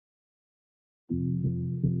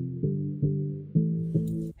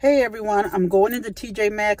Hey everyone, I'm going into TJ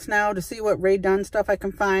Maxx now to see what Ray Dunn stuff I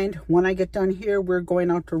can find. When I get done here, we're going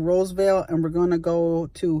out to Roseville and we're going to go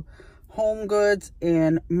to Home Goods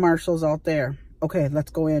and Marshall's out there. Okay, let's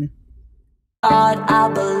go in. God, I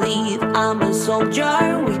believe I'm a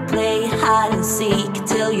soldier. We play hide and seek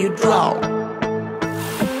till you draw.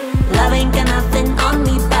 Love ain't got nothing on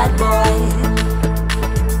me, bad boy.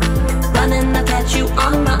 Running, I'll catch you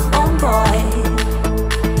on my own, boy.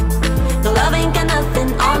 No, love ain't got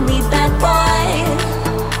nothing on me, bad boy.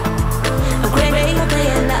 I'm crazy for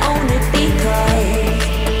playing, I own it because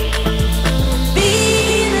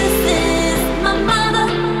Venus is my mother.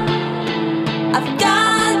 I've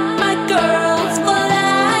got my girls for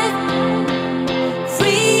life.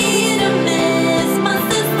 Freedom is my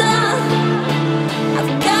sister.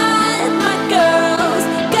 I've got my girls,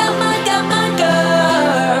 got my girls.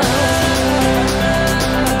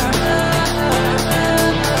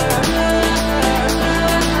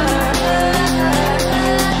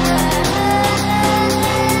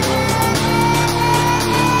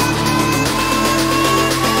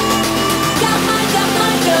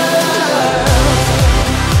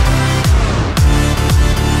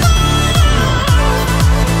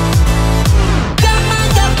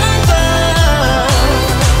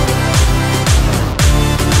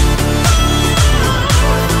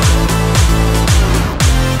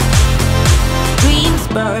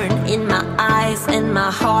 Burn in my eyes and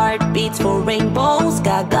my heart beats for rainbows.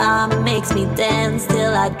 Gaga makes me dance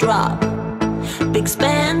till I drop. Big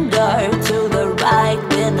spender to the right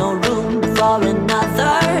with no room for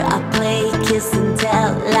another. I play kiss and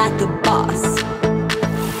tell like a boss.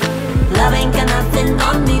 Love ain't got nothing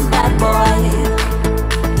on me, bad boy.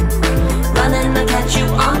 Running, I catch you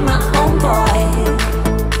on my own, boy.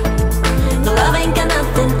 No, love ain't got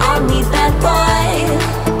nothing on me, bad boy.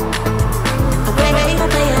 I'm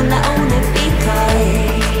playing, I own it because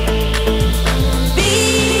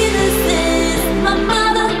Venus is my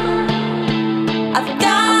mother. I've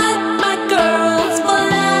got my girls for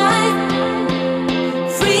life.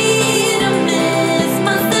 Freedom is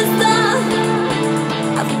my sister.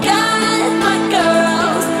 I've got my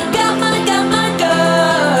girls, got my girls.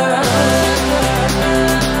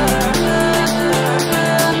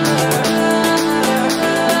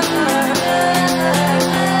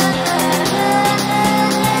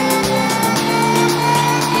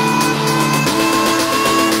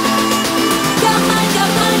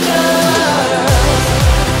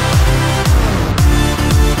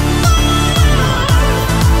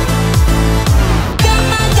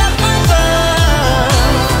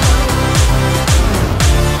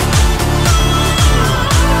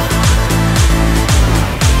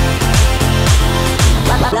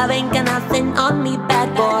 Love ain't got nothing on me,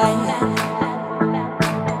 bad boy.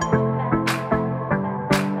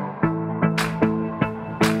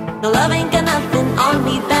 No, love ain't got nothing on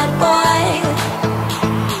me, bad boy.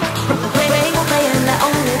 I'm playing, I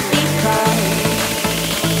own it because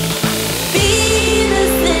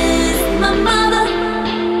Venus is my mother.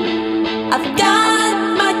 I've got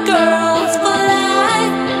my girls for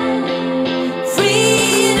life.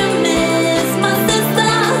 Freedom is my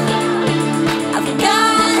sister. I've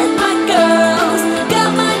got my girls, got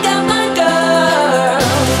my girls.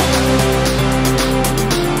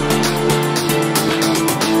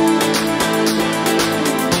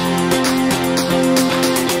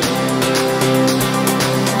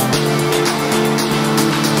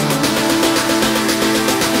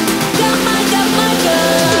 Got my girls.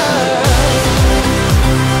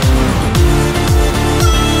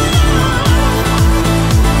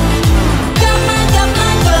 Got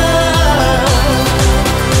my girls.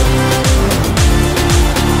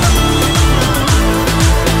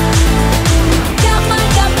 Got my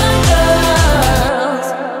girls.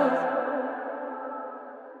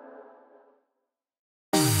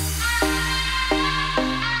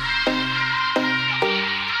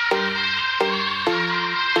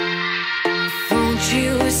 Won't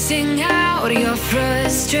you sing out your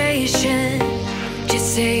frustration?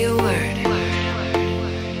 Just say a word.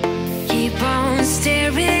 Keep on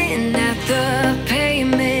staring at the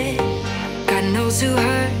pavement. God knows who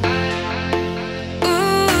hurt.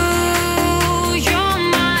 Ooh, your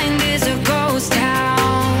mind is a ghost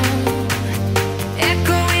town,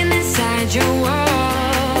 echoing inside your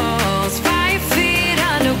walls. 5 feet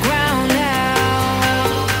underground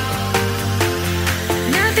now.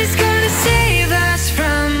 Nothing's gonna save us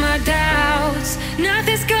from our doubts.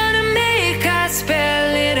 Nothing's gonna make us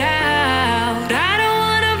spell it out.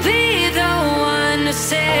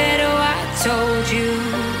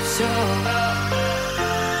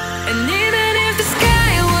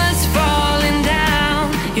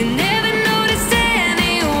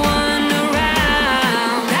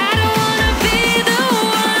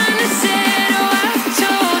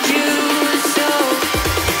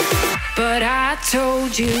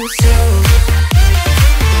 you so.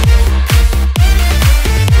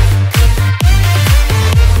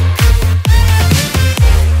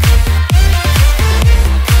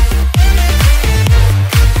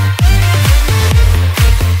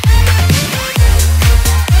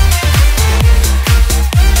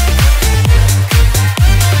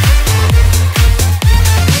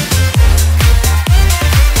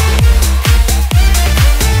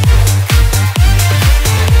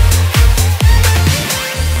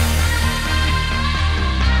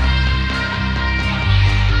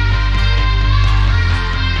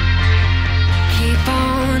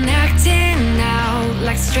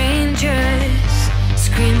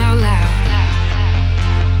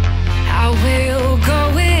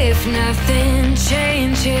 Nothing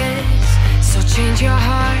changes, so change your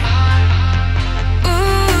heart.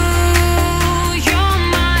 Ooh, your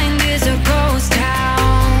mind is a ghost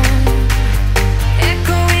town,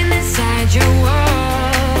 echoing inside your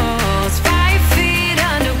walls, 5 feet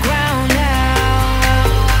underground now.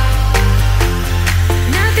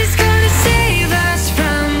 Nothing's gonna save us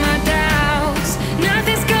from our doubts,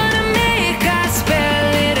 nothing's gonna make us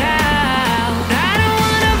spell it out. I don't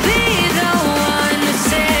wanna be the one who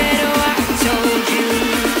said,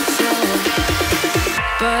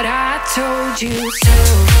 but I told you so.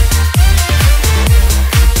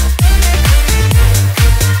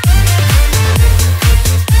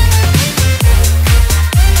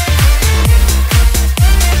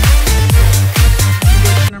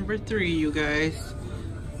 Number 3, you guys,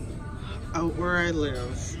 out where I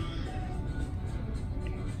live.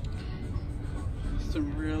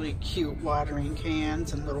 Some really cute watering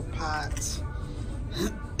cans and little pots.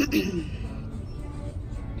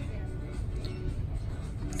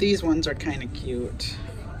 These ones are kind of cute.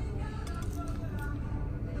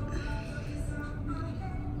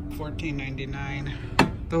 $14.99.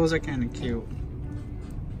 Those are kind of cute.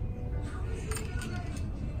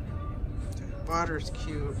 The water's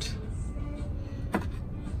cute.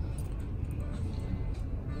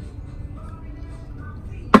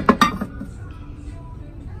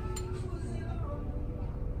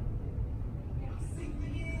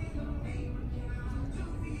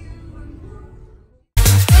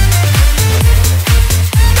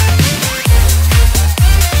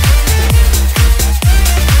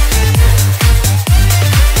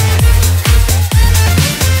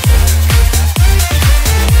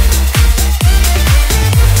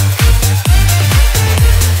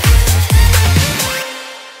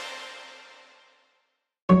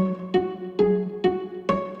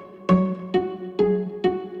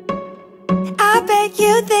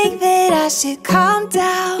 You think that I should calm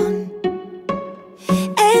down,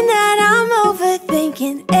 and that I'm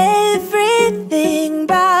overthinking everything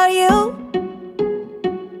about you,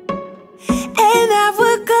 and that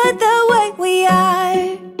we're good the way we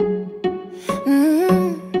are.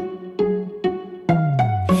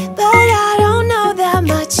 But I don't know that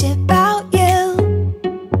much about you,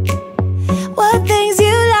 what things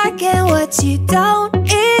you like and what you don't.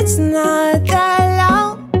 It's not that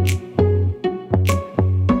long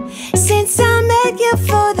since I met you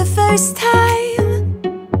for the first time.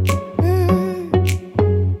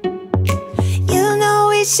 You know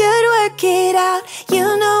we should work it out. You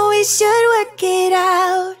know we should work it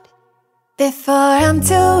out. Before I'm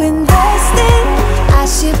too invested, I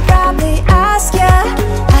should probably ask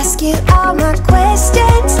you all my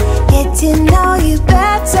questions, get to know you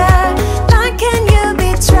better. Like, can you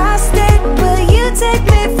be trusted? Will you take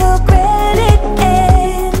me for granted?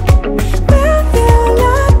 And will you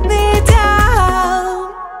love me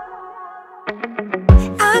down?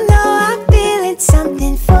 I know I'm feeling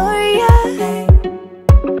something for you.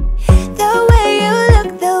 The way you look,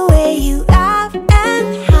 the way you laugh, and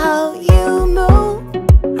how you move.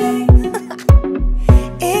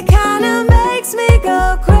 It kinda makes me go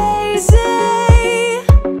crazy.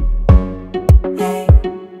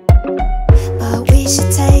 But we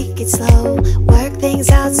should take it slow, work things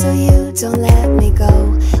out so you don't let me go.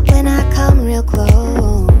 When I come real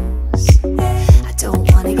close, I don't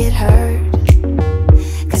wanna get hurt,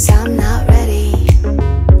 'cause I'm not ready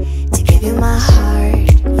to give you my heart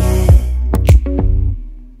yet.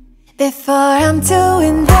 Before I'm too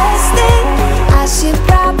invested, I should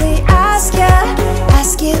probably ask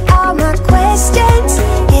you all my questions,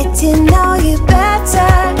 get to know you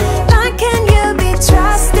better. Like, can you be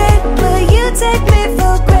trusted? Will you take me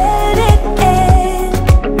for granted? And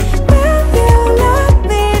will you love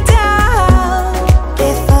me down?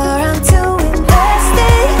 Before I'm too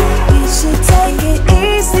invested, you should take it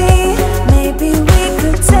easy. Maybe we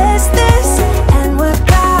could test this and work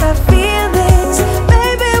out our feelings.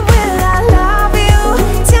 Baby, will I love you?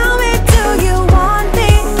 Tell me, do you want me?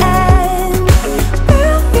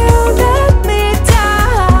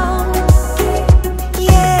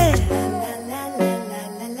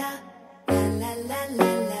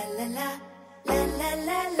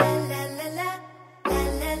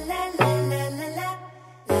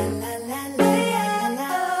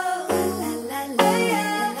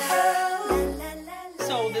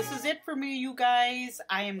 guys,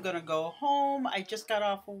 I am gonna go home. I just got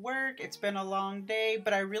off of work. It's been a long day,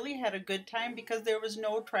 but I really had a good time because there was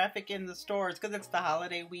no traffic in the stores because it's the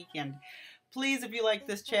holiday weekend. Please, if you like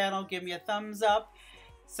this channel, give me a thumbs up,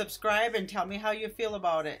 subscribe, and tell me how you feel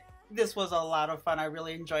about it. This was a lot of fun. I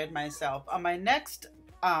really enjoyed myself. On my next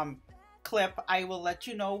clip, I will let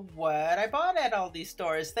you know what I bought at all these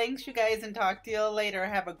stores. Thanks, you guys, and talk to you later.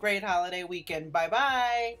 Have a great holiday weekend.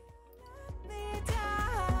 Bye-bye.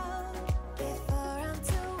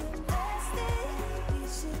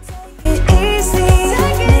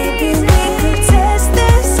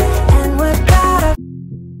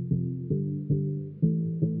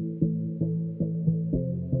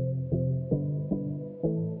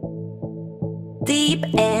 Deep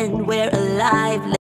end, we're alive.